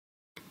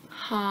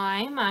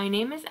Hi, my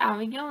name is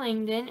Abigail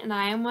Langdon, and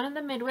I am one of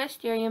the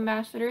Midwest Dairy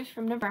Ambassadors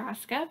from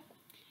Nebraska.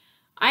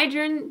 I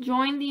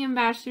joined the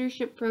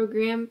ambassadorship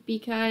program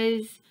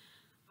because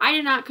I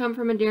did not come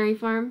from a dairy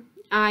farm.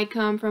 I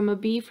come from a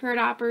beef herd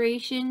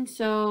operation,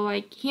 so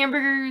like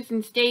hamburgers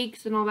and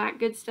steaks and all that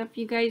good stuff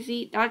you guys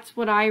eat, that's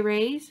what I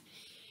raise.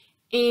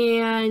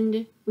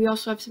 And we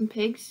also have some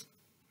pigs,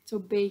 so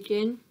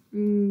bacon,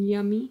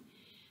 yummy.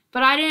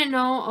 But I didn't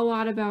know a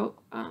lot about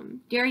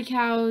dairy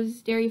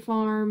cows, dairy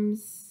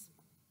farms,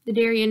 the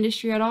dairy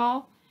industry at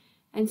all.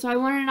 And so I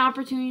wanted an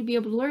opportunity to be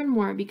able to learn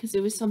more because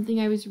it was something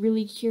I was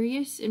really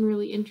curious and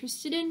really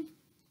interested in.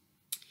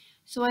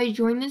 So I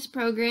joined this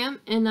program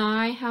and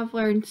I have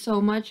learned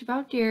so much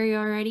about dairy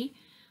already.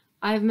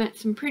 I've met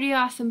some pretty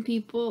awesome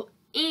people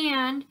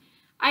and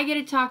I get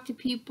to talk to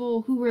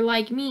people who were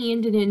like me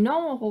and didn't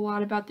know a whole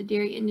lot about the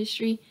dairy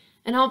industry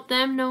and help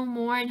them know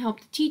more and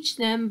help to teach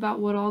them about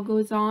what all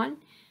goes on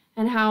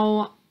and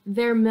how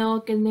their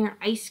milk and their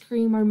ice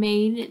cream are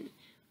made and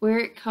where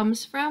it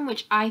comes from,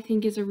 which I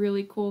think is a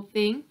really cool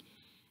thing.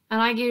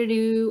 And I get to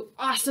do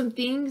awesome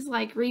things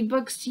like read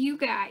books to you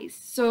guys.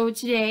 So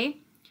today,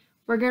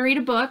 we're going to read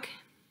a book.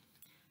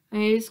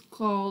 It is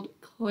called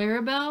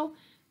Clarabelle,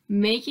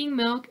 Making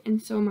Milk and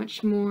So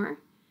Much More.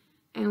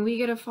 And we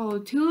get to follow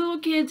two little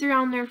kids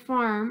around their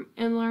farm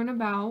and learn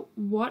about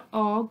what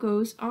all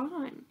goes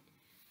on.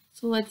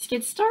 So let's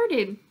get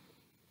started.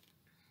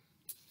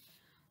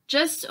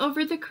 Just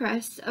over the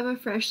crest of a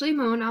freshly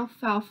mown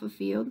alfalfa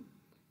field,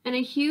 in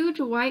a huge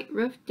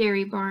white-roofed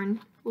dairy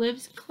barn,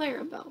 lives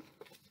Clarabelle.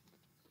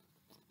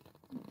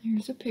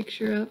 There's a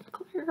picture of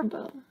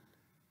Clarabelle.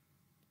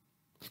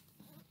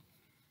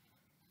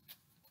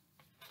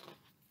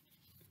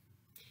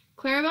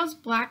 Clarabelle's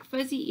black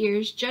fuzzy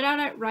ears jut out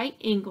at right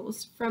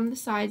angles from the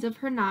sides of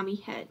her knobby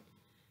head.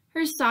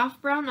 Her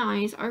soft brown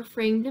eyes are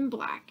framed in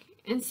black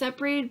and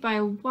separated by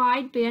a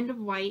wide band of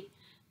white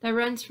that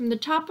runs from the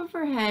top of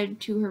her head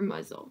to her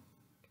muzzle.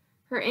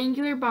 Her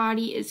angular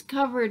body is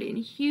covered in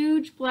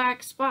huge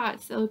black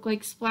spots that look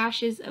like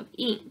splashes of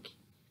ink.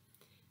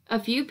 A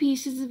few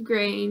pieces of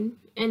grain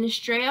and a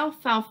stray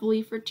alfalfa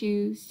leaf or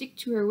two stick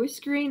to her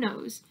whiskery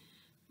nose,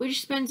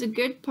 which spends a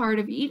good part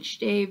of each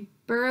day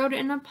burrowed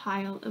in a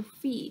pile of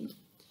feed.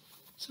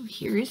 So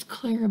here is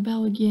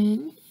Clarabelle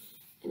again,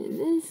 and in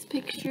this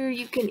picture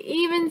you can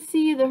even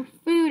see the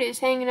food is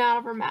hanging out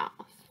of her mouth.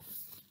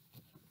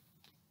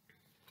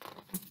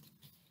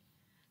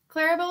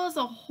 Clarabelle is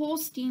a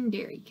Holstein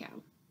dairy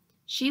cow.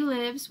 She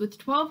lives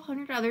with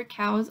 1,200 other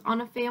cows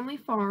on a family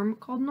farm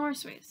called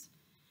Northwest,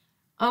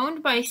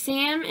 owned by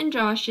Sam and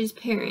Josh's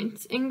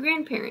parents and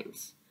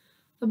grandparents.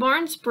 The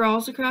barn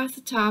sprawls across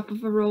the top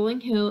of a rolling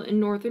hill in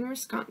northern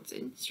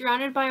Wisconsin,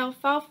 surrounded by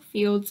alfalfa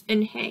fields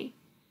and hay.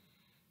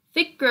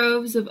 Thick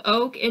groves of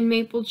oak and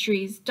maple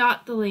trees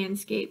dot the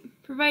landscape,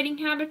 providing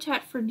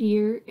habitat for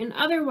deer and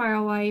other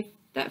wildlife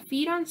that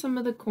feed on some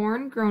of the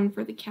corn grown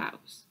for the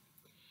cows.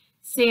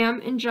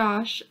 Sam and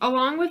Josh,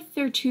 along with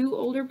their two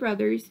older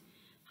brothers,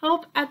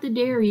 help at the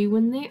dairy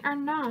when they are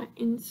not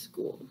in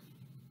school.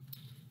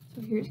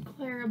 So here's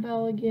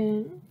Clarabelle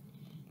again.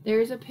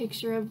 There's a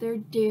picture of their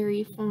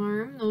dairy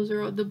farm. Those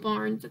are the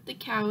barns that the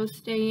cows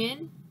stay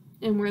in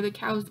and where the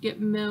cows get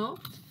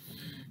milked.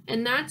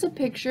 And that's a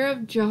picture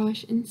of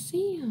Josh and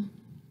Sam.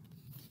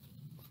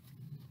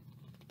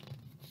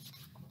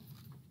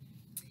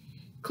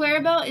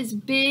 Clarabelle is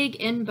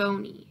big and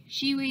bony.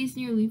 She weighs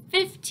nearly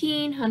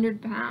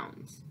 1,500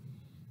 pounds,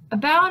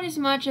 about as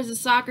much as a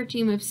soccer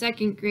team of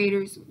second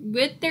graders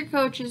with their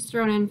coaches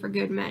thrown in for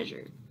good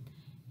measure.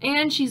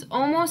 And she's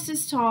almost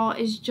as tall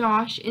as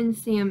Josh and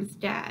Sam's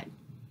dad.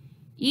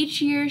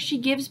 Each year she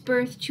gives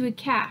birth to a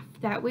calf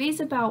that weighs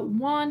about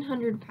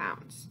 100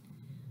 pounds.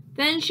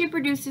 Then she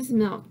produces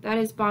milk that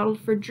is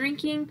bottled for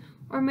drinking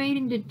or made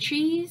into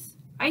cheese,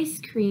 ice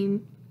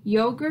cream,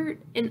 yogurt,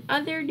 and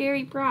other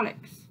dairy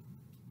products.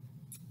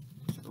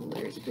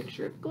 There's a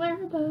picture of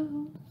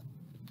Clarabelle.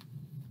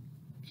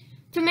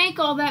 To make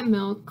all that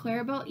milk,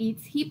 Clarabelle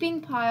eats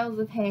heaping piles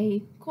of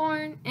hay,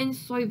 corn, and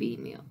soybean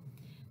meal.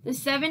 The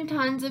 7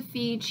 tons of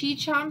feed she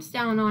chomps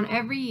down on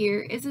every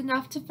year is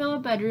enough to fill a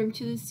bedroom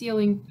to the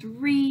ceiling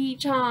 3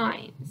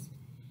 times.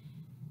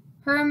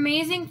 Her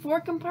amazing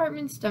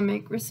 4-compartment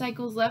stomach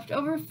recycles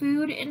leftover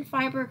food and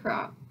fiber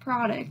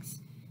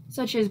products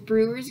such as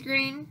brewer's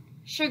grain,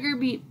 sugar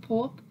beet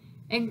pulp,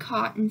 and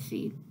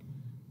cottonseed.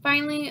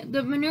 Finally,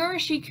 the manure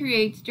she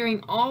creates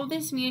during all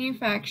this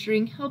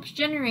manufacturing helps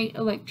generate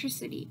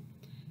electricity.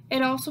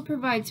 It also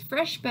provides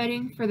fresh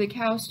bedding for the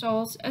cow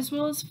stalls as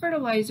well as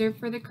fertilizer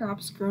for the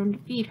crops grown to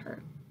feed her.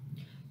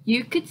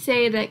 You could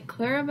say that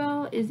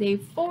Clarabelle is a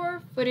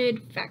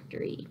 4-footed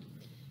factory.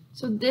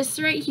 So this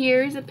right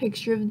here is a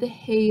picture of the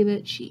hay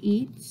that she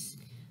eats.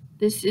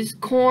 This is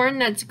corn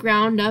that's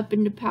ground up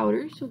into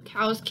powder so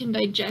cows can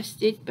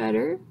digest it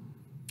better.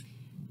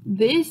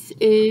 This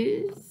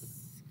is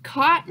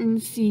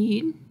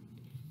cottonseed,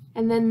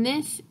 and then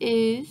this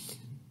is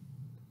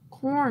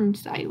corn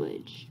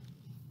silage.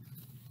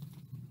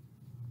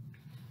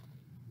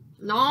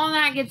 And all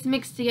that gets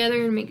mixed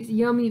together and makes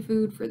yummy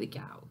food for the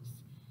cows.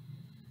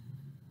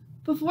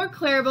 Before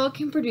Clarabelle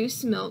can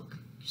produce milk,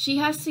 she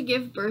has to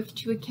give birth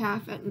to a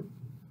calf.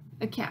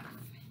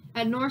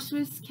 At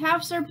Norsewood,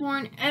 calves are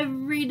born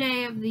every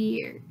day of the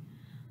year,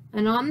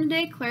 and on the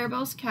day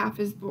Clarabelle's calf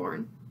is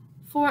born,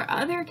 4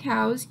 other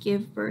cows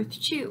give birth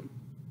too.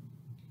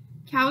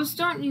 Cows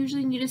don't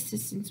usually need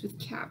assistance with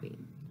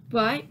calving,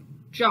 but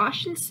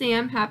Josh and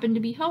Sam happen to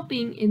be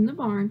helping in the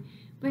barn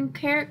when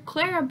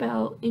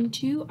Clarabelle and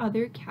 2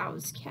 other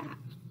cows calve.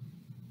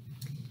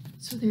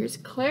 So there's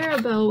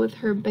Clarabelle with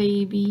her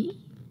baby,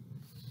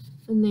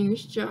 and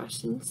there's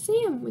Josh and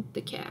Sam with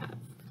the calf.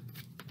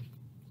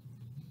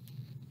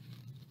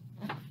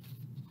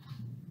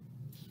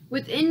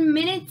 Within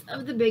minutes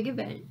of the big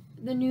event,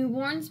 the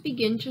newborns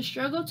begin to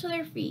struggle to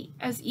their feet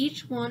as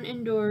each one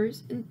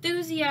endures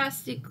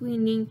enthusiastic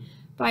cleaning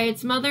by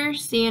its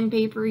mother's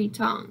sandpapery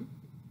tongue.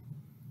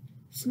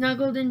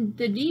 Snuggled in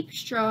the deep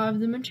straw of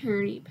the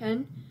maternity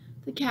pen,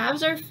 the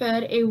calves are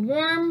fed a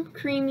warm,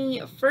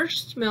 creamy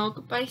first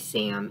milk by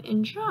Sam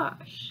and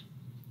Josh.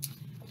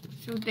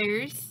 So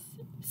there's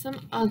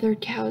some other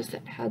cows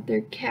that had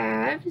their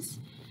calves.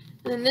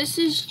 And this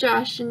is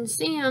Josh and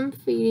Sam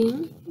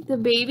feeding the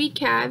baby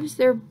calves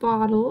their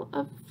bottle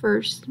of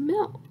first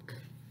milk.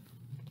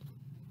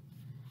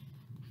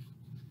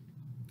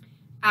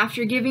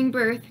 After giving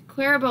birth,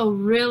 Clarabelle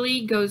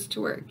really goes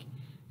to work.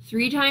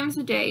 3 times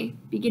a day,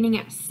 beginning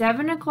at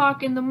 7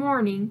 o'clock in the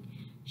morning,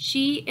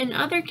 she and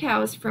other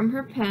cows from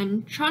her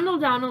pen trundle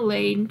down a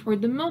lane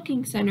toward the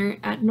milking center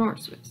at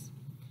Norsewood.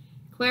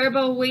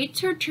 Clarabelle waits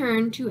her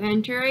turn to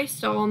enter a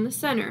stall in the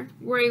center,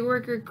 where a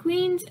worker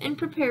cleans and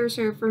prepares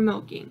her for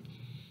milking.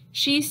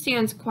 She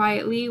stands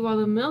quietly while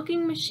the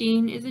milking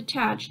machine is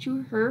attached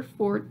to her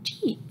 4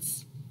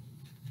 teats.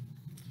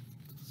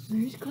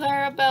 There's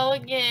Clarabelle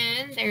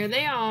again. There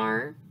they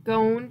are,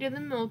 going to the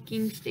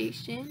milking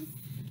station.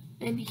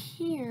 And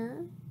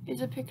here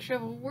is a picture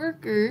of a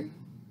worker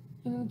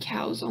and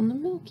cows on the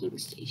milking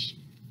station.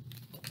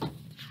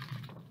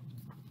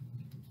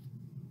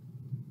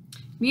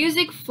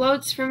 Music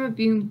floats from a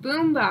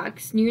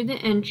boombox near the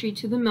entry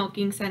to the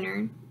milking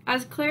center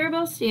as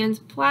Clarabelle stands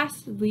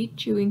placidly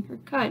chewing her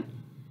cud.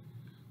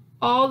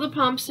 All the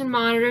pumps and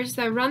monitors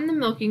that run the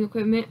milking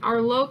equipment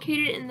are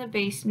located in the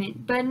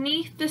basement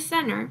beneath the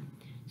center,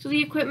 so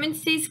the equipment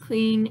stays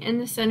clean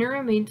and the center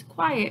remains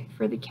quiet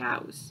for the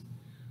cows.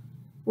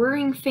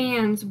 Whirring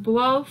fans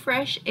blow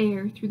fresh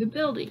air through the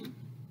building.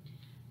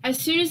 As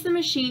soon as the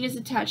machine is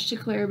attached to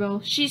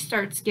Clarabelle, she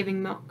starts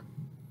giving milk.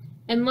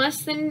 In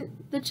less than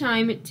the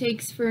time it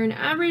takes for an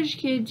average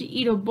kid to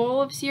eat a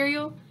bowl of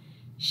cereal,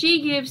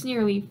 she gives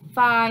nearly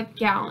 5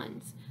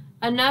 gallons,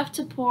 enough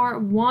to pour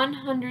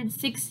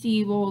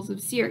 160 bowls of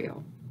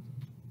cereal.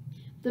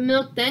 The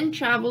milk then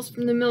travels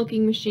from the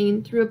milking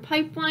machine through a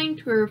pipeline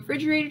to a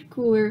refrigerated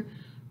cooler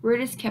where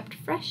it is kept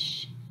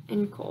fresh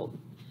and cold.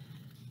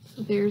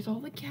 So there's all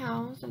the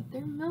cows at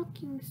their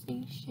milking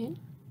station,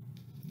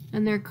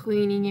 and they're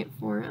cleaning it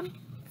for them.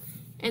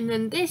 And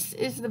then this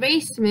is the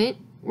basement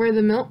where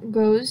the milk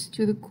goes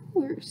to the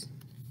coolers.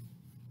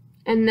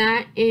 And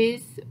that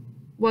is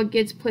what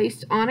gets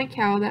placed on a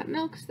cow that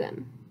milks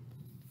them.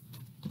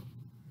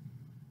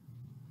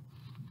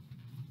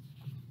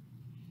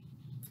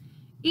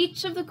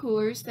 Each of the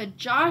coolers that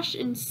Josh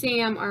and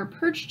Sam are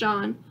perched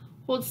on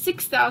holds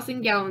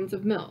 6,000 gallons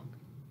of milk,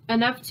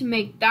 enough to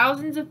make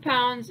thousands of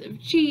pounds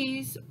of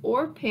cheese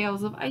or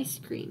pails of ice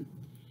cream.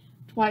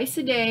 Twice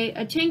a day,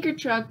 a tanker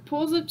truck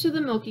pulls up to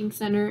the milking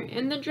center,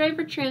 and the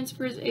driver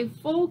transfers a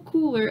full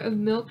cooler of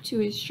milk to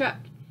his truck.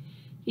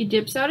 He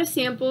dips out a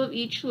sample of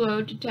each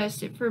load to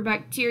test it for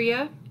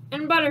bacteria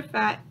and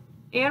butterfat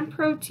and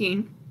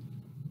protein,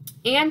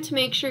 and to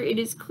make sure it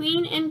is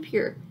clean and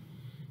pure.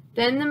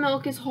 Then the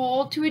milk is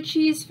hauled to a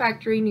cheese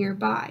factory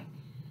nearby.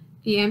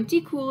 The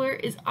empty cooler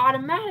is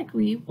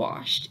automatically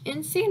washed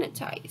and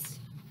sanitized.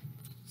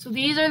 So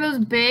these are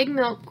those big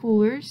milk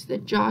coolers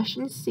that Josh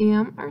and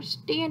Sam are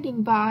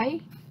standing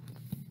by.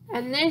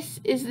 And this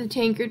is the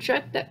tanker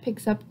truck that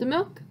picks up the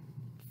milk.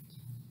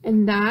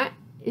 And that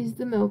is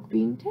the milk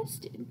being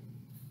tested.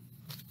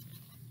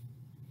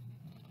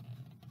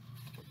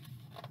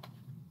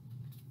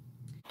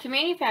 To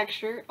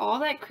manufacture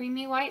all that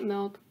creamy white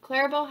milk,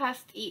 Clarabelle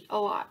has to eat a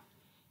lot.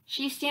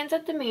 She stands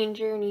at the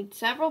manger and eats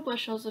several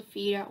bushels of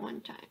feed at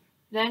one time.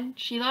 Then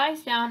she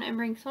lies down and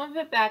brings some of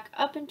it back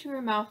up into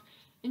her mouth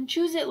and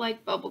chews it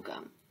like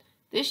bubblegum.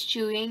 This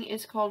chewing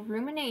is called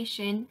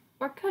rumination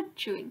or cud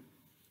chewing,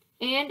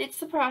 and it's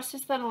the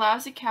process that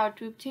allows a cow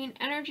to obtain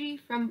energy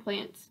from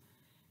plants.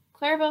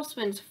 Clarabelle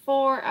spends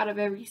 4 out of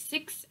every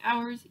 6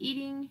 hours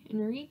eating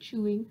and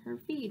re-chewing her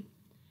feed.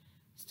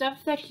 Stuff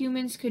that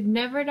humans could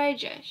never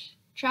digest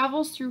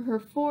travels through her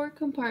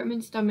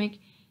 4-compartment stomach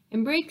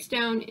and breaks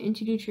down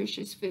into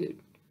nutritious food.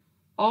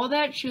 All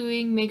that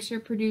chewing makes her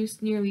produce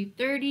nearly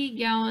 30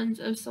 gallons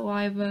of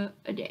saliva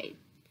a day.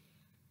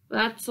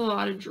 That's a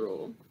lot of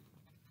drool.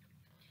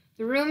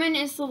 The rumen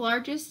is the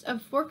largest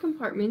of 4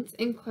 compartments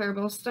in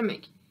Clarabelle's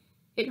stomach.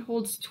 It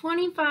holds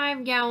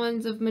 25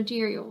 gallons of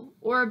material,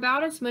 or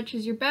about as much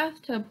as your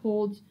bathtub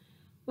holds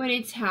when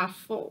it's half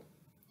full.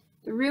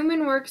 The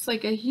rumen works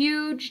like a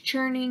huge,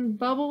 churning,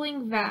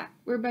 bubbling vat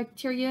where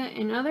bacteria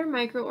and other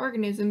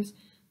microorganisms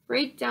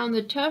break down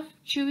the tough,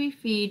 chewy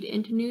feed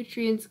into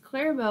nutrients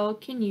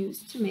Clarabelle can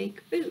use to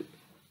make food.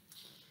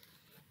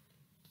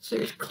 So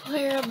there's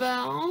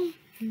Clarabelle,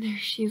 and there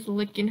she's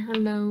licking her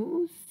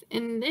nose,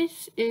 and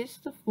this is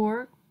the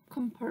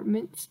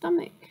 4-compartment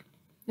stomach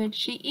that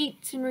she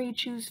eats and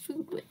rechews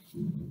food with.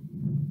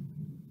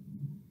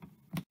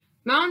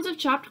 Mounds of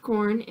chopped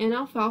corn and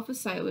alfalfa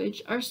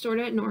silage are stored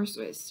at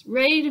Northwest,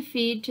 ready to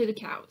feed to the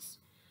cows.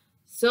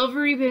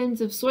 Silvery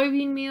bins of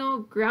soybean meal,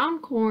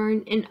 ground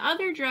corn, and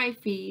other dry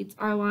feeds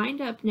are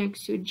lined up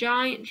next to a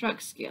giant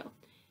truck scale.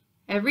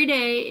 Every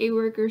day, a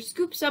worker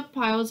scoops up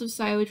piles of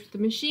silage with a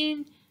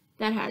machine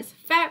that has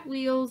fat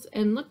wheels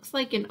and looks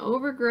like an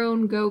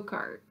overgrown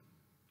go-kart.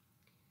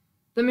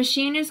 The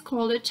machine is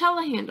called a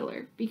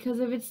telehandler because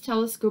of its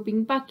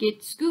telescoping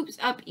bucket scoops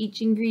up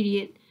each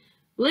ingredient,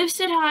 lifts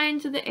it high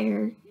into the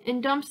air,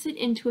 and dumps it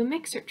into a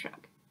mixer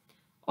truck.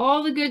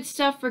 All the good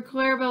stuff for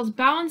Clarabelle's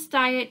balanced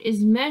diet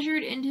is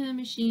measured into the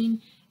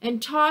machine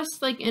and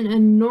tossed like an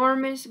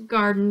enormous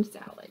garden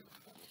salad.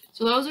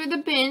 So those are the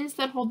bins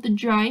that hold the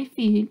dry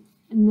feed,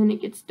 and then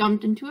it gets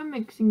dumped into a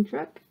mixing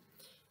truck.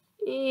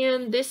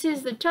 And this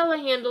is the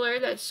telehandler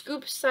that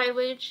scoops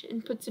silage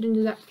and puts it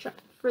into that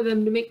truck for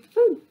them to make the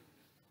food.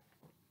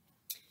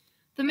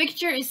 The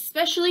mixture is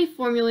specially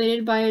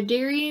formulated by a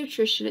dairy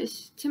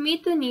nutritionist to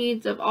meet the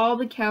needs of all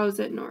the cows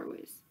at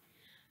Norwis.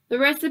 The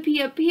recipe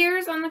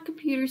appears on the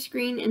computer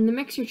screen in the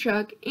mixer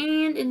truck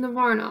and in the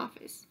barn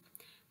office.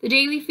 The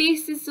daily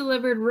feast is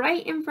delivered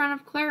right in front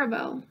of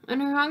Clarabelle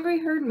and her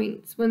hungry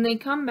herdmates when they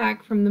come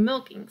back from the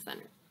milking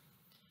center.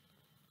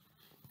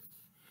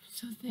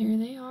 So there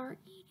they are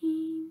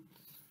eating.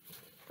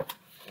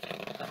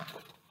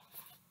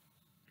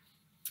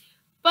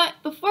 But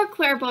before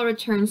Clarabelle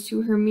returns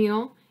to her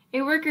meal,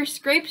 a worker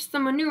scrapes the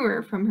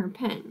manure from her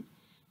pen.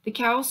 The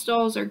cow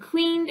stalls are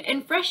cleaned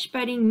and fresh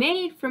bedding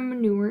made from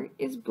manure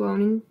is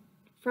blown in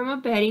from a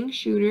bedding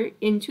shooter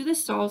into the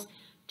stalls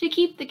to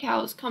keep the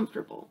cows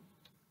comfortable.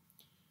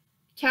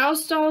 Cow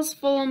stalls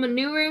full of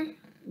manure?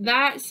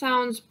 That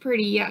sounds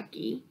pretty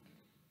yucky.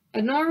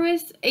 At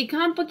Norwis, a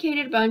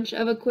complicated bunch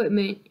of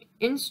equipment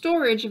in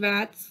storage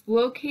vats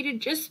located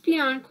just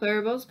beyond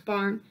Clarabelle's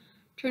barn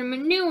turn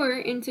manure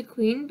into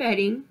clean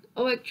bedding,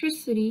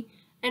 electricity,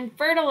 and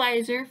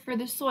fertilizer for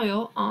the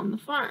soil on the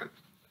farm.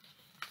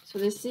 So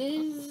this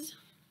is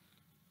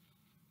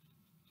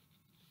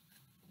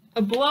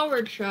a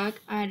blower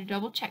truck. I had to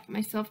double check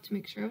myself to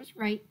make sure I was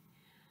right.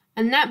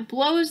 And that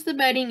blows the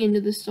bedding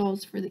into the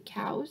stalls for the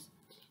cows.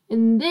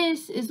 And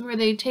this is where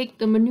they take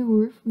the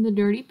manure from the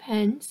dirty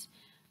pens,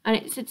 and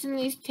it sits in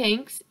these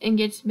tanks and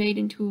gets made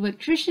into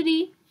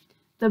electricity,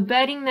 the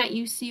bedding that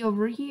you see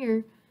over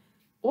here,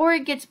 or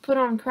it gets put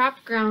on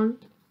cropped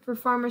ground for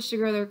farmers to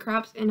grow their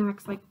crops and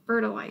acts like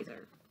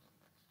fertilizer.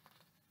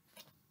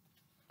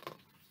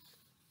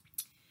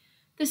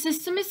 The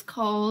system is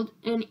called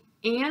an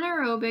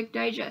anaerobic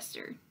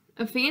digester,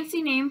 a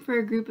fancy name for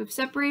a group of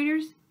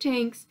separators,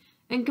 tanks,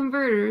 and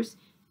converters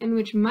in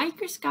which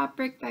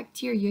microscopic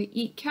bacteria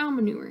eat cow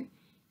manure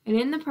and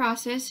in the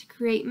process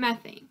create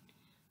methane.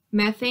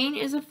 Methane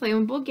is a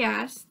flammable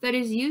gas that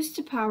is used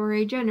to power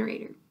a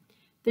generator.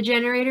 The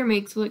generator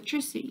makes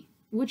electricity,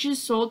 which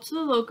is sold to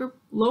the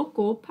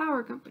local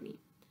power company.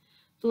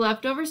 The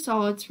leftover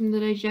solids from the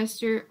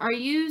digester are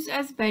used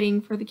as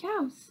bedding for the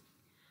cows.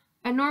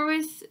 At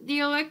Norwis, the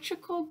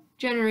electrical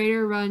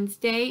generator runs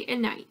day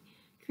and night,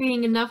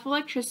 creating enough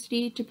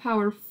electricity to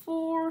power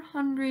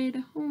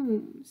 400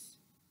 homes.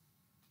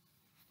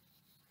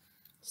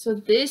 So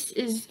this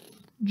is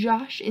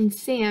Josh and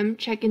Sam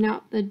checking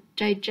out the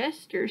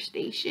digester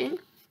station.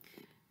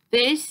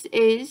 This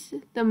is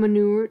the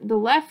manure, the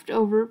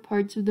leftover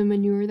parts of the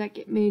manure that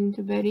get made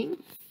into bedding.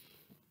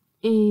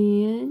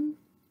 And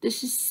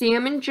this is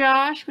Sam and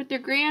Josh with their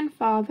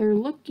grandfather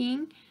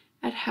looking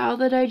at how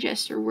the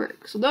digester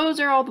works. So those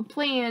are all the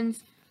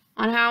plans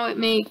on how it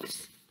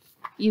makes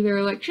either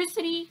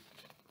electricity,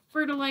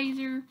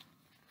 fertilizer,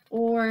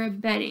 or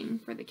bedding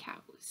for the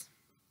cows.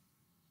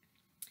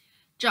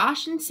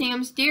 Josh and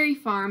Sam's dairy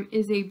farm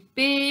is a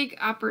big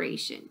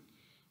operation.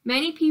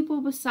 Many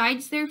people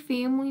besides their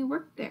family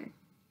work there.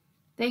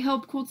 They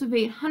help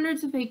cultivate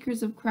hundreds of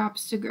acres of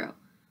crops to grow,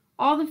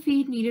 all the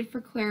feed needed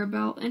for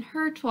Clarabelle and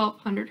her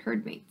 1,200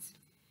 herdmates.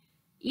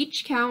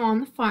 Each cow on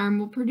the farm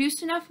will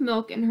produce enough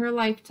milk in her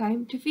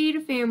lifetime to feed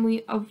a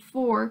family of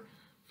 4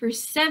 for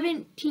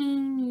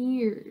 17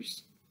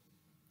 years.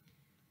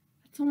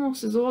 That's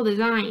almost as old as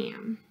I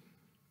am.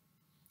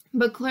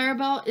 But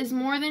Clarabelle is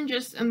more than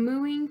just a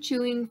mooing,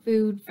 chewing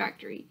food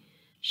factory.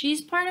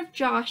 She's part of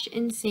Josh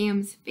and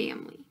Sam's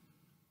family.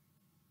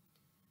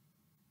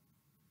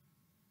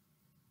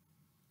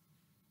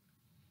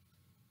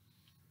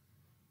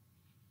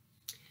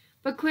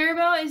 But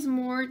Clarabelle is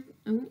more...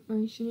 Oh,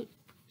 I shouldn't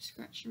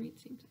scratch and read at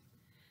the same time.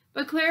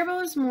 But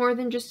Clarabelle is more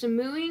than just a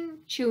mooing,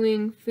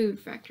 chewing food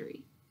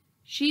factory.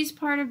 She's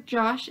part of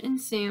Josh and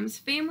Sam's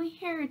family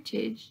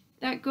heritage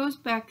that goes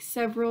back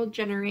several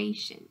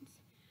generations.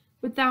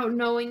 Without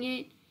knowing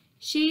it,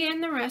 she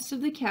and the rest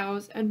of the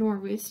cows at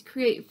Norwis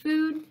create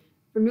food,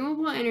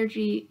 renewable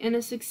energy, and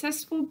a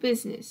successful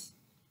business.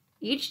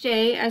 Each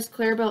day, as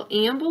Clarabelle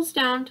ambles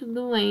down to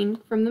the lane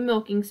from the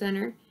milking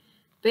center,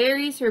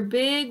 buries her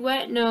big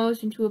wet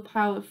nose into a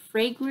pile of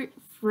fragrant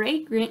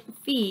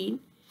feed,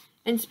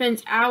 and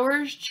spends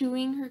hours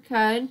chewing her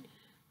cud,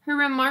 her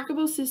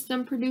remarkable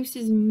system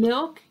produces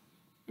milk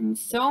and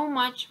so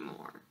much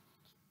more.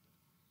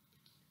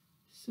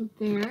 So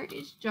there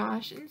is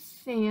Josh and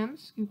Sam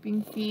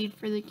scooping feed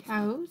for the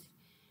cows.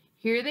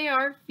 Here they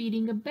are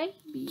feeding a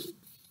baby.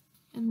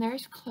 And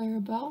there's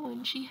Clarabelle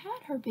when she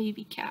had her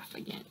baby calf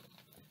again,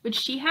 which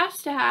she has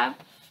to have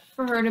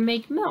for her to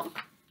make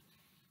milk.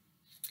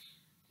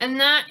 And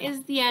that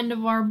is the end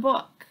of our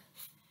book.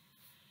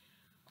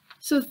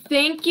 So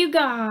thank you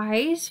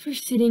guys for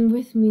sitting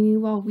with me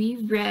while we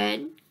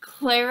read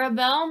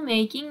Clarabelle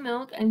Making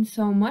Milk and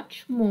so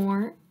much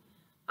more.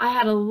 I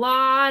had a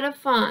lot of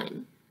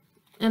fun.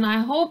 And I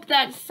hope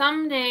that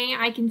someday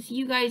I can see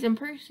you guys in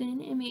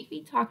person and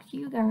maybe talk to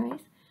you guys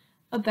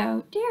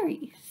about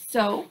dairy.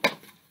 So,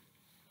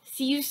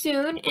 see you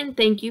soon, and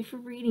thank you for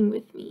reading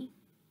with me.